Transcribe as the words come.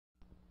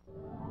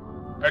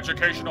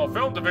Educational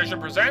Film Division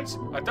presents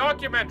a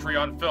documentary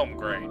on film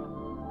grain.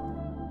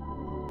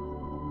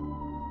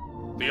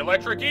 The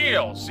Electric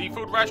Eel,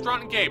 seafood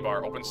restaurant and gay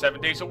bar, open 7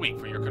 days a week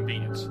for your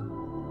convenience.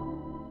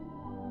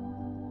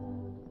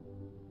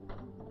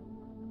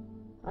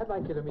 I'd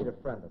like you to meet a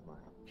friend of mine.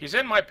 He's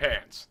in my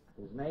pants.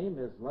 His name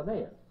is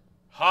Linnaeus.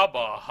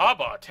 Hubba,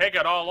 hubba, take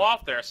it all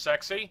off there,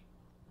 sexy.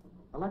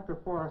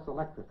 Electrophorus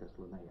electricus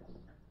Linnaeus.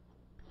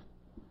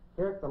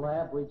 Here at the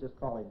lab, we just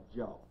call him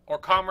Joe. Or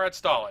Comrade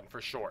Stalin,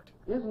 for short.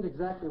 Isn't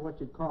exactly what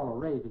you'd call a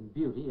raving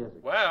beauty, is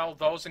it? Well,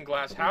 those in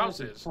glass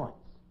houses. Points.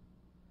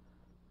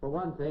 For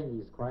one thing,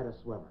 he's quite a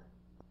swimmer.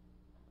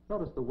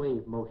 Notice the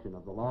wave motion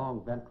of the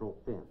long ventral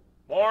fin.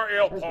 More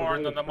eel As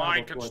porn than the waves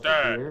mind travel can toward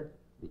the stand. ear,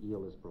 the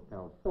eel is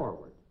propelled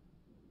forward.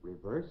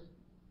 Reverse,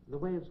 the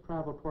waves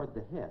travel toward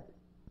the head.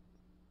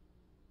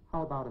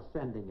 How about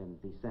ascending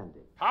and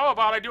descending? How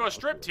about I do a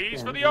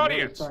striptease for the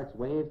audience? The wave starts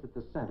waves at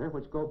the center,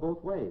 which go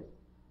both ways.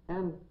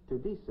 And to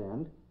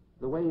descend,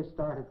 the waves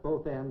start at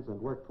both ends and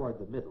work toward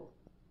the middle.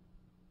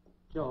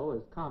 Joe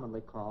is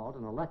commonly called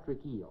an electric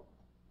eel.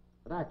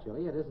 But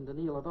actually, it isn't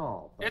an eel at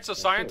all. It's a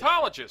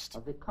Scientologist.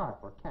 Of the carp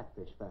or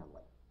catfish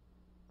family.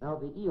 Now,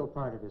 the eel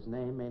part of his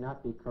name may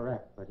not be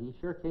correct, but he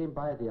sure came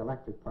by the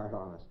electric part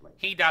honestly.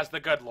 He does the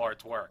good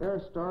Lord's work. There are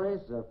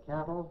stories of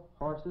cattle,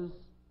 horses,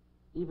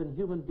 even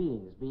human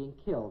beings being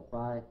killed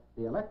by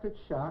the electric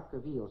shock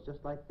of eels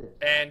just like this.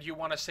 And you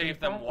want to save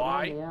them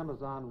why? In the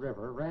Amazon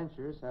River,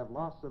 ranchers have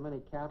lost so many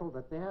cattle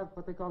that they have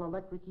what they call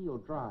electric eel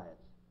drives.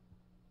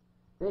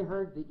 They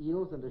herd the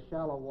eels into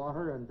shallow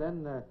water and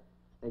then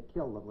they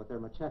kill them with their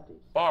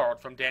machetes. Borrowed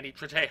from Danny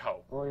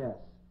Trejo. Oh, yes.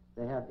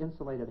 They have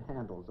insulated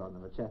handles on the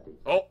machetes.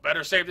 Oh,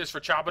 better save this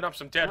for chopping up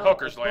some dead Now,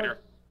 hookers of course, later.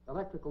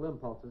 Electrical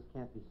impulses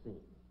can't be seen.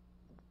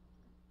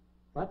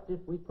 But if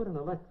we put an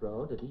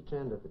electrode at each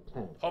end of the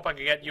tank, Hope I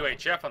can get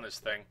UHF on this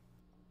thing.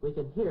 we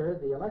can hear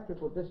the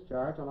electrical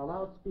discharge on a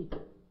loudspeaker.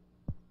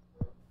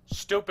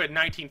 Stupid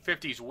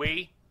 1950s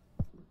Wii.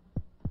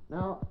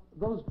 Now,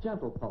 those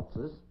gentle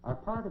pulses are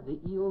part of the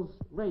eel's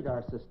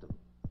radar system.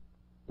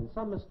 In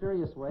some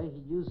mysterious way,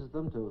 he uses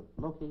them to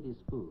locate his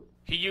food.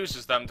 He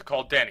uses them to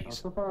call Now, Denny's.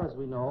 so far as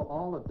we know,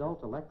 all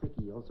adult electric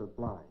eels are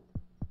blind.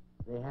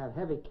 They have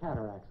heavy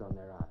cataracts on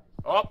their eyes.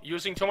 Oh,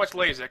 using too much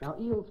LASIK. Now,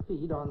 eels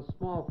feed on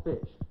small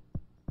fish.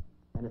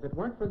 And if it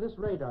weren't for this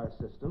radar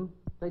system,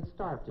 they'd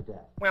starve to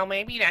death. Well,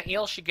 maybe that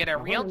eel should get a Now,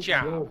 real when an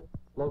job. eel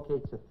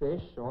locates a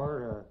fish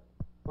or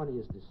when he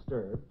is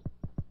disturbed,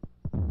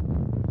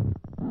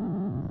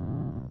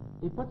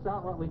 he puts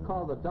out what we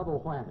call the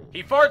double whammy.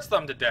 He farts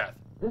them to death.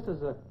 This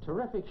is a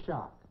terrific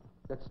shock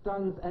that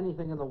stuns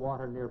anything in the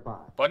water nearby.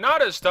 But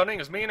not as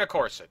stunning as me in a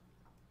corset.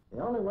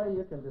 The only way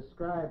you can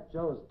describe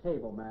Joe's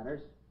table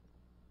manners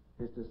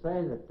is to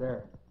say that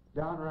they're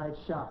downright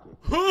shocking.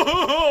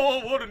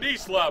 What a knee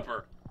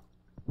slapper.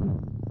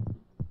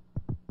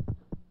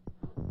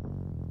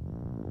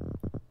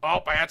 Oh,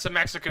 I had some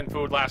Mexican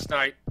food last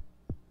night.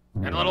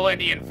 And a little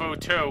Indian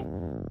food, too.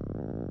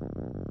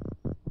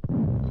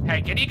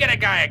 Hey, can you get a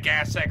guy a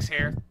gas X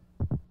here?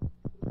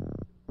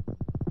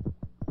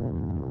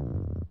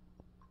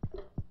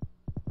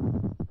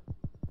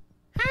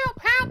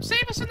 Help, help,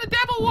 save us in the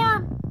devil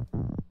worm!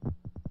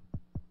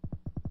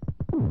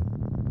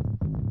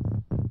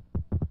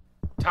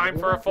 Time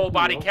for a full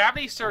body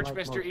cavity search,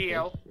 Unlike Mr. most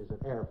Eel. fish, is an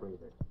air breather.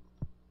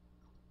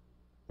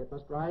 It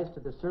must rise to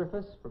the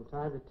surface from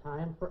time to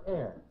time for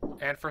air.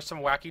 And for some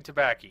wacky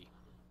tobacco.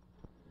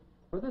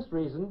 For this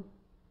reason,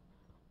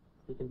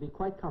 he can be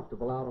quite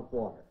comfortable out of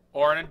water.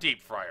 Or in a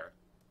deep fryer.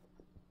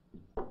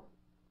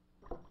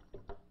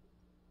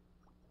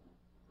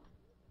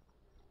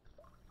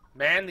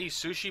 Man, these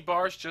sushi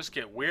bars just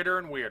get weirder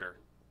and weirder.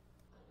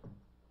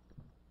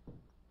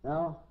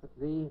 Now,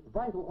 the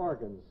vital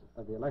organs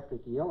of the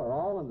electric eel are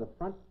all in the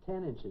front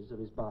 10 inches of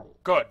his body.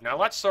 Good, now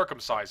let's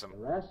circumcise him.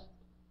 The rest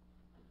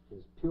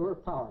is pure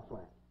power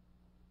plant.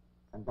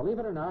 And believe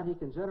it or not, he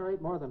can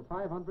generate more than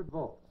 500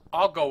 volts.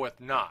 I'll go with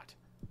not.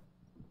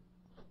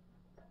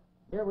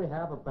 Here we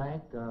have a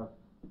bank of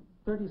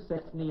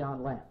 36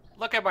 neon lamps.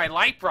 Look at my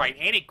light bright,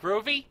 ain't it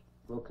groovy?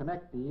 We'll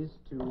connect these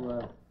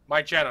to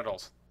My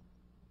genitals.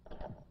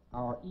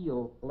 our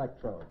eel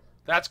electrodes.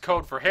 That's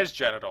code for his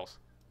genitals.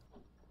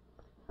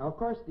 Now, of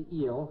course, the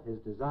eel is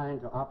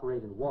designed to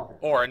operate in water.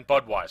 Or in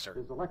Budweiser.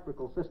 His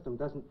electrical system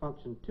doesn't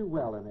function too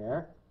well in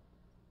air,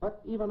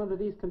 but even under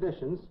these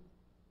conditions,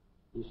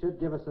 he should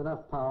give us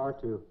enough power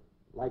to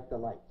light the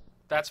lights.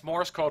 That's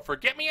Morse code for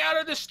get me out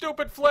of this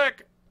stupid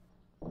flick!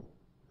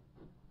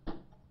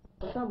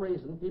 For some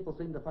reason, people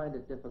seem to find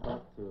it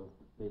difficult to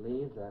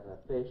believe that a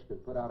fish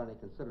could put out any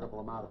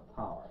considerable amount of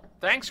power.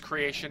 Thanks,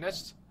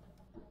 creationists.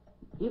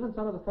 Even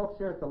some of the folks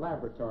here at the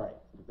laboratory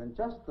have been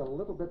just a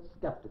little bit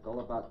skeptical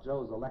about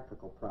Joe's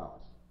electrical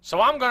prowess. So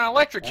I'm gonna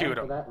electrocute And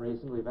him. for that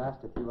reason, we've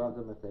asked a few of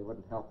them if they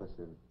wouldn't help us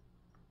in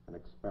an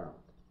experiment.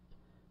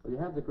 Will you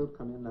have the group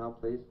come in now,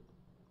 please?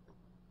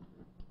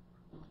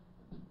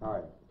 All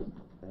right.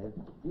 Dave,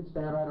 you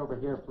stand right over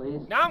here,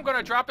 please. Now I'm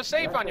gonna drop a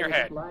safe Right on your there,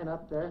 head. just line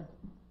up there.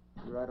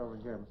 You're right over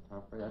here, Mr.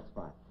 Humphrey. That's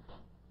fine.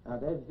 Now,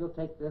 Dave, if you'll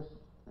take this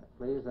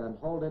Please, and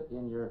hold it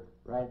in your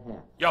right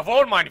hand.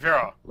 Jawohl, mein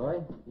Führer.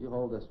 Lloyd, you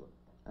hold this one.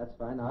 That's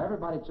fine. Now,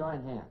 everybody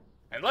join hands.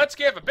 And let's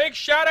give a big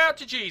shout out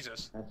to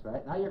Jesus. That's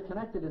right. Now, you're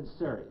connected in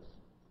series.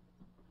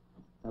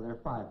 Now, there are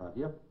 5 of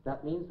you.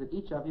 That means that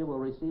each of you will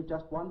receive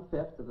just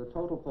 1/5 of the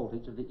total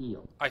voltage of the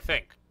eel. I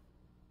think.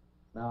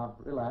 Now,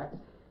 relax.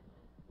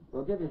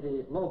 We'll give you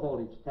the low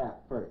voltage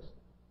tap first.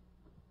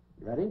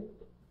 You ready?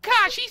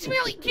 Gosh, he's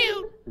really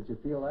cute. Did you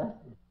feel that?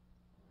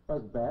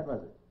 Wasn't bad,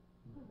 was it?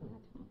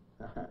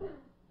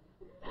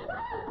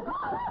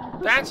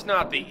 That's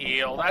not the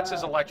eel. That's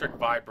his electric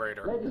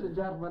vibrator. Ladies and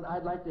gentlemen,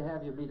 I'd like to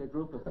have you meet a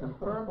group of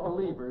confirmed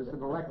believers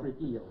in electric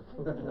eels.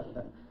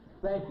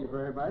 Thank you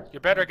very much. You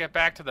better get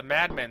back to the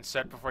Mad Men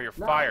set before you're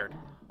Now, fired.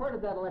 Where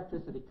did that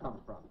electricity come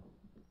from?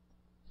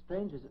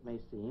 Strange as it may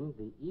seem,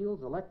 the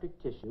eel's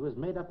electric tissue is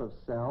made up of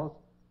cells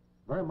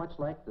very much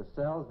like the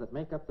cells that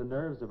make up the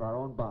nerves of our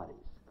own bodies.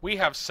 We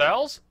have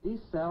cells?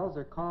 These cells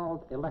are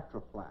called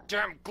electroplasts.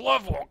 Damn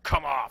glove won't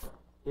come off.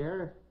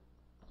 Here,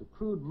 it's a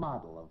crude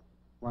model of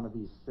one of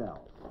these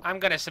cells. I'm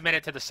gonna submit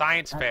it to the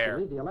science fair.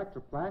 Actually, the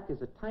electroplaque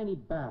is a tiny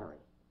battery,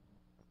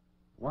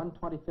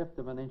 1/25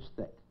 of an inch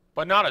thick.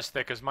 But not as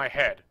thick as my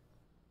head.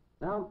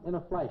 Now, in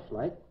a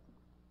flashlight,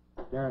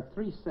 there are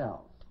 3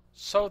 cells.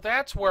 So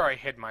that's where I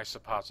hid my Each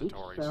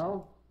suppositories.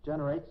 cell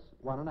generates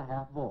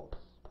 1.5 volts.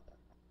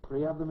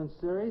 3 of them in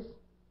series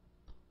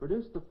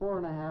produce the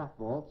 4.5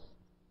 volts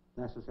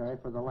necessary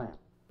for the lamp.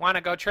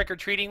 Wanna go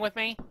trick-or-treating with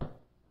me?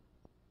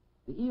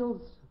 The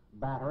eel's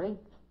battery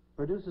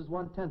produces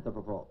 1/10 of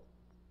a volt.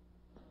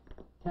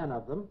 10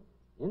 of them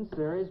in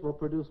series will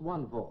produce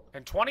 1 volt.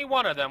 And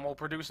 21 of them will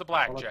produce a Well,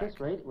 at blackjack. this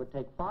rate, it would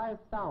take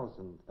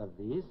 5,000 of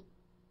these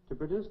to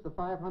produce the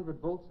 500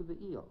 volts of the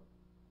eel.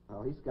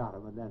 Well, he's got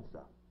them and then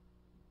some.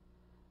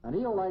 An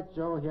eel like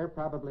Joe here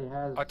probably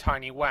has A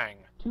tiny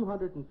wang.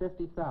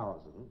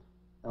 250,000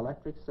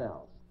 electric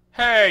cells.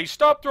 Hey,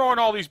 stop throwing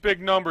all these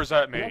big numbers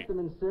at me. Connect them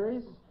in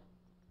series,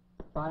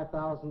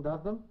 5,000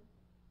 of them,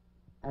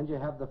 and you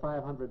have the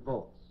 500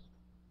 volts.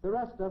 The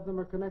rest of them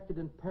are connected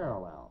in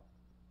parallel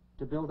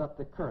to build up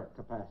the current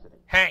capacity.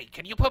 Hey,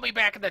 can you put me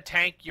back in the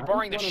tank? You're Now,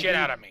 boring the each one shit these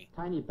out of me.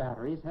 Tiny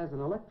batteries has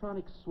an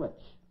electronic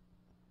switch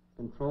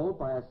controlled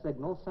by a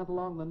signal sent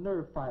along the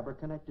nerve fiber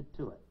connected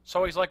to it.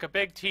 So he's like a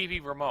big TV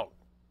remote.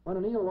 When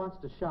an eel wants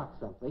to shock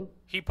something,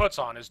 He puts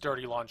on his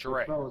dirty it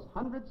lingerie. throws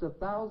hundreds of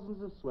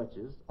thousands of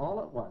switches all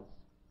at once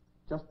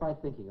just by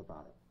thinking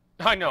about it.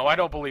 I know, I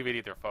don't believe it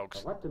either, folks.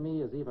 But what to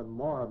me is even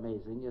more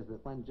amazing is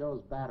that when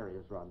Joe's battery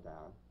is run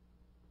down,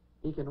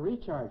 he can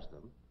recharge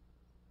them,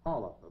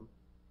 all of them,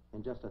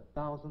 in just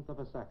 1,000th of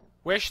a second.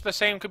 Wish the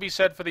same could be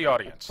said for the That's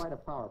audience. quite a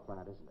power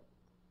plant, isn't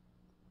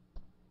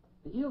it?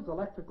 The eel's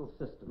electrical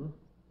system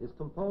is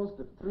composed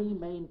of 3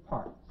 main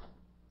parts.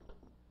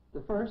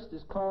 The first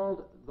is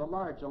called the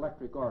large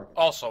electric organ.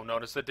 Also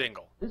known as the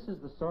dingle. This is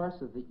the source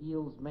of the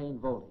eel's main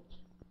voltage.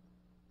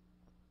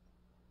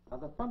 Now,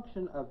 the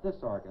function of this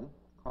organ,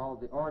 called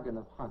the organ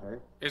of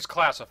Hunter, Is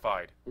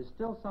classified. is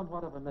still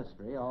somewhat of a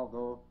mystery,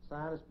 although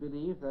scientists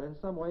believe that in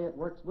some way it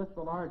works with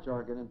the large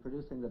organ in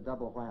producing the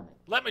double whammy.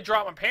 Let me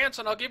drop my pants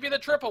and I'll give you the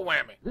triple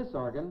whammy. This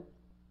organ,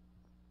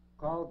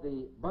 called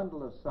the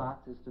bundle of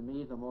socks, is to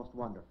me the most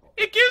wonderful.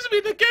 It gives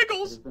me the It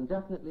giggles. has been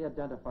definitely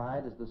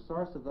identified as the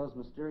source of those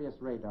mysterious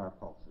radar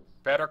pulses.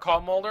 Better call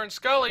Mulder and In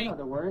Scully.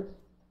 other words,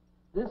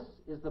 this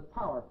is the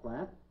power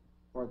plant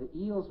for the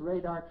eel's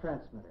radar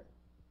transmitter.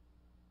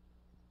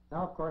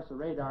 Now, of course, a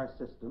radar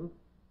system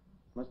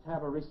must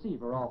have a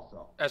receiver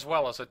also. As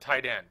well as a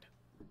tight end.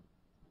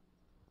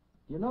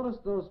 You notice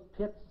those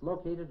pits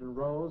located in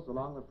rows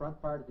along the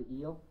front part of the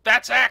eel?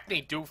 That's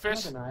acne, The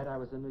doofus. other night I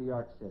was in New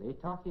York City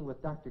talking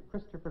with Dr.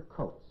 Christopher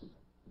Coates,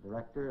 the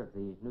director of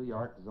the New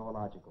York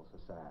Zoological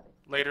Society.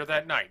 Later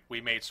that night,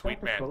 we made sweet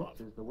Dr. man Coates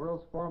love. is the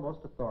world's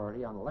foremost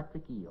authority on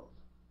electric eels.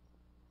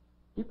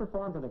 He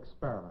performed an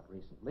experiment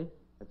recently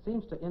that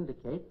seems to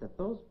indicate that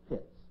those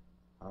pits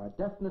are a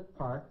definite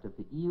part of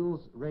the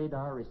eel's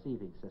radar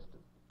receiving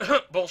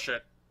system.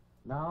 Bullshit.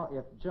 Now,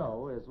 if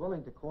Joe is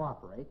willing to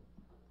cooperate,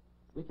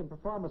 we can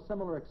perform a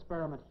similar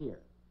experiment here.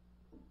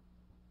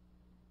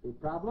 The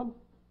problem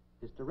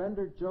is to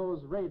render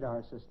Joe's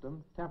radar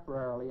system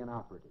temporarily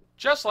inoperative.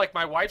 Just like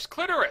my wife's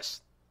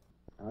clitoris.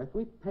 Now, if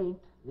we paint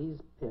these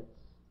pits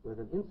with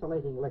an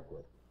insulating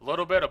liquid, A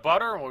little bit of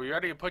butter and we'll be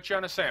ready to put you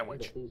on a and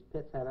sandwich. if these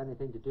pits have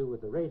anything to do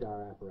with the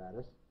radar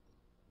apparatus,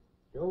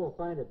 Joe will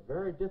find it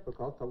very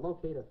difficult to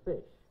locate a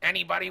fish.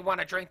 Anybody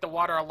wanna drink the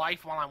water of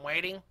life while I'm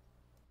waiting?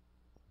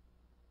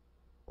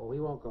 Well, we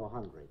won't go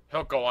hungry.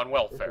 He'll go on This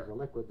welfare. is a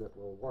liquid that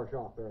will wash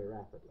off very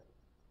rapidly.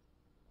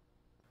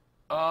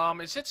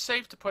 Is it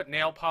safe to put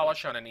nail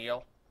polish on an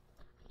eel?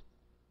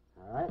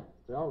 All right,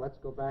 Joe, let's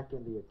go back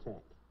into your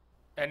tank.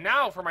 And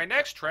now for my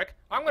next trick,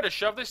 I'm going to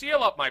shove this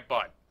eel up my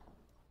butt.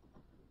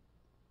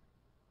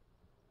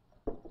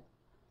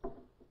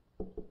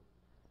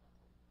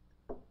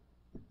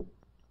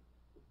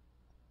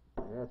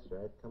 That's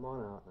right. Come on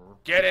out now.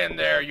 Get in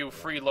there, you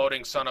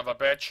freeloading son of a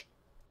bitch.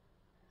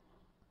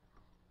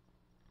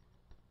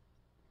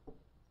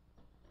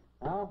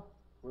 Now,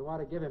 we want to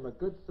to give him a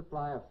good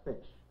supply of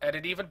fish. And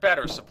an even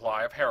better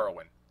supply of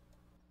heroin.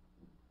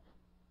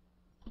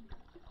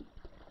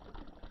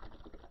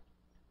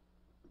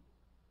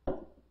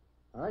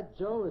 All right,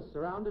 Joe is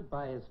surrounded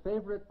by his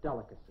favorite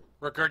delicacy.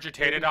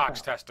 Regurgitated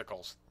ox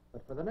testicles.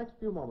 But for the next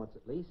few moments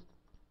at least,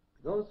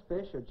 those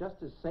fish are just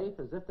as safe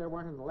as if there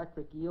weren't an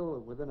electric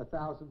eel within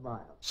 1,000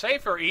 miles.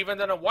 Safer even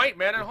than a white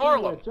man in You see,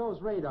 Harlem.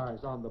 Joe's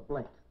radar's on the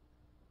blink.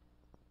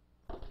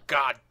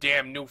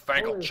 Goddamn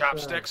newfangled His,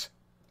 chopsticks.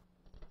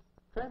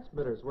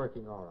 Transmitter's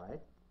working all right.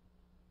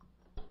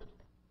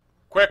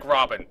 Quick,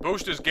 Robin.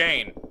 Boost his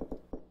gain.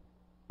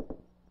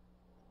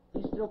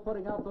 He's still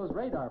putting out those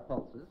radar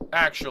pulses.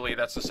 Actually,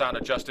 that's the sound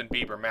of Justin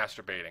Bieber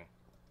masturbating.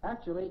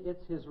 Actually,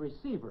 it's his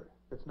receiver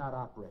that's not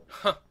operating.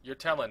 Huh, you're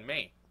telling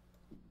me.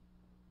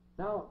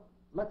 Now,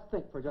 let's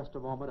think for just a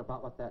moment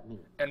about what that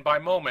means. And by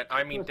moment,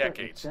 I mean To a certain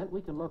decades. extent,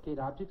 we can locate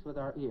objects with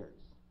our ears.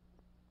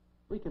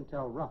 We can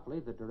tell roughly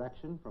the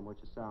direction from which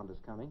a sound is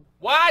coming.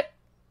 What?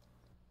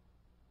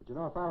 But you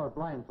know, if I were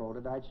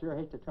blindfolded, I'd sure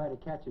hate to try to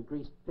catch a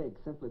greased pig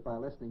simply by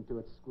listening to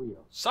its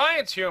squeal.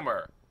 Science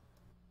humor.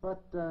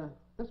 But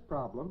this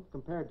problem,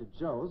 compared to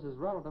Joe's, is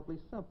relatively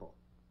simple.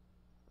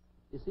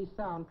 You see,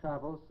 sound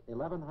travels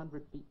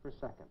 1,100 feet per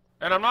second.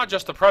 And I'm not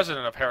just the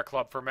president of Hair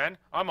Club for Men.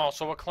 I'm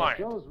also a But client.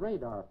 Joe's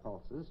radar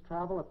pulses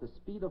travel at the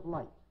speed of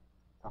light,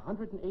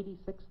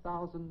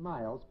 186,000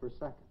 miles per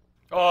second.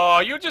 Oh,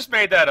 you just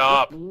made that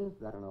up. This means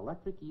that an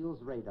electric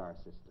eel's radar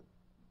system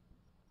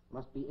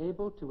must be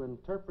able to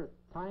interpret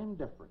time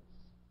difference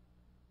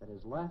that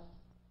is less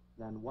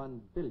than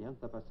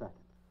 1/billionth of a second.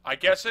 I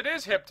guess it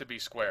is hip to be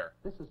square.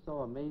 This is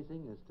so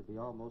amazing as to be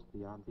almost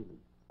beyond belief.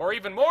 Or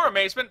even more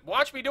amazement,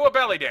 watch me do a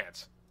belly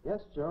dance.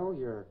 Yes, Joe,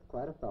 you're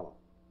quite a fellow.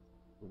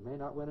 You may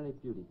not win any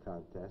beauty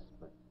contests,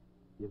 but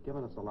you've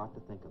given us a lot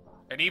to think about.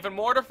 And even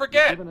more to You've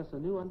forget. given us a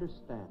new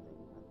understanding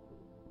of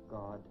the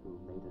God who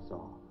made us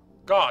all.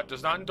 God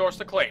does not endorse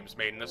the claims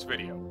made in this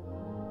video.